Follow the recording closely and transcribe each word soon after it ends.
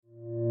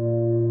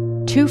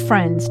Two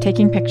friends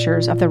taking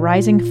pictures of the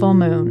rising full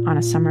moon on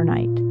a summer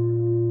night.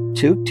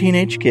 Two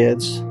teenage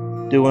kids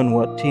doing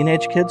what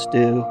teenage kids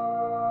do.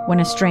 When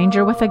a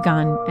stranger with a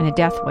gun and a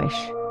death wish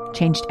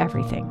changed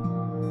everything.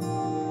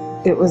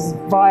 It was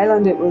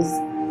violent, it was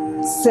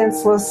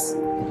senseless,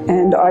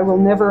 and I will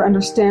never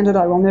understand it,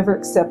 I will never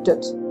accept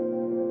it.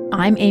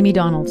 I'm Amy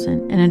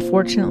Donaldson, and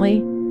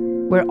unfortunately,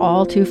 we're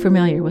all too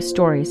familiar with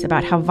stories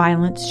about how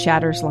violence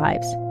shatters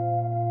lives.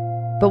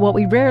 But what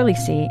we rarely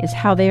see is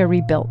how they are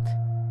rebuilt.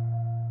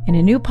 In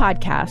a new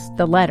podcast,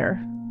 The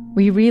Letter,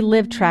 we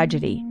relive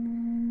tragedy,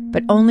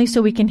 but only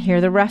so we can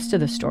hear the rest of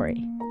the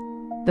story.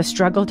 The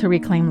struggle to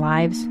reclaim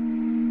lives,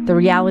 the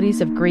realities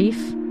of grief,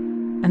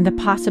 and the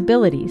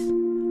possibilities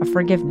of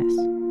forgiveness.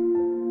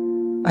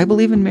 I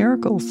believe in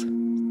miracles.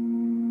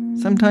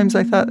 Sometimes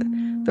I thought,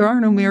 there are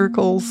no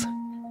miracles.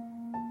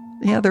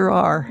 Yeah, there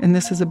are, and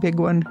this is a big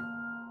one.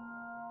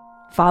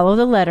 Follow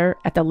The Letter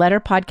at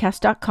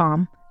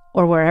theletterpodcast.com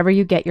or wherever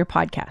you get your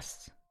podcasts.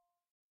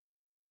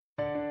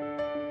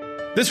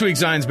 This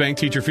week's Zions Bank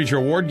Teacher Feature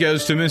Award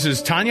goes to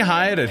Mrs. Tonya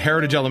Hyatt at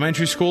Heritage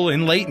Elementary School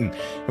in Layton.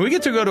 And we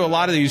get to go to a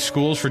lot of these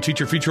schools for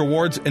Teacher Feature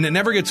Awards, and it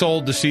never gets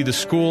old to see the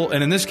school,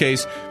 and in this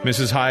case,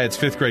 Mrs. Hyatt's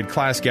 5th grade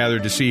class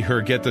gathered to see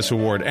her get this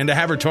award and to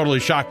have her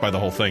totally shocked by the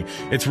whole thing.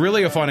 It's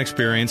really a fun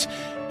experience.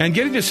 And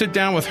getting to sit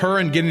down with her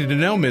and getting to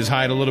know Ms.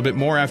 Hyatt a little bit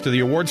more after the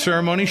award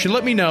ceremony, she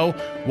let me know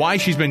why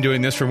she's been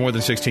doing this for more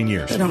than 16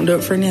 years. I don't do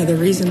it for any other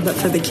reason but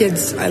for the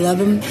kids. I love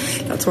them.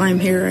 That's why I'm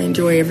here. I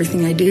enjoy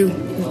everything I do.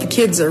 The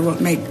kids are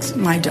what makes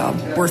my job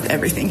worth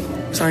everything.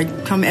 So I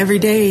come every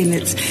day, and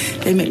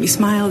they make me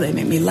smile, they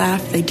make me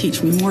laugh, they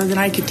teach me more than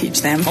I could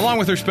teach them. Along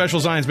with her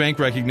special Zions Bank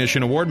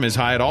Recognition Award, Ms.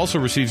 Hyatt also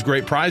receives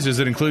great prizes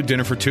that include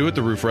dinner for two at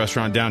the Roof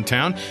Restaurant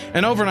downtown,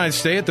 an overnight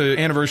stay at the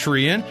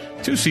Anniversary Inn,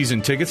 2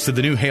 season tickets to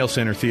the new Hale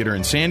Center Theater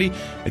in Sandy,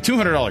 a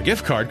 $200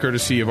 gift card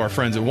courtesy of our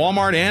friends at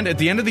Walmart, and at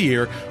the end of the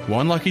year,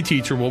 one lucky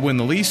teacher will win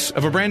the lease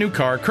of a brand new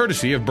car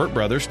courtesy of Burt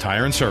Bros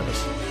Tire and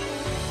Service.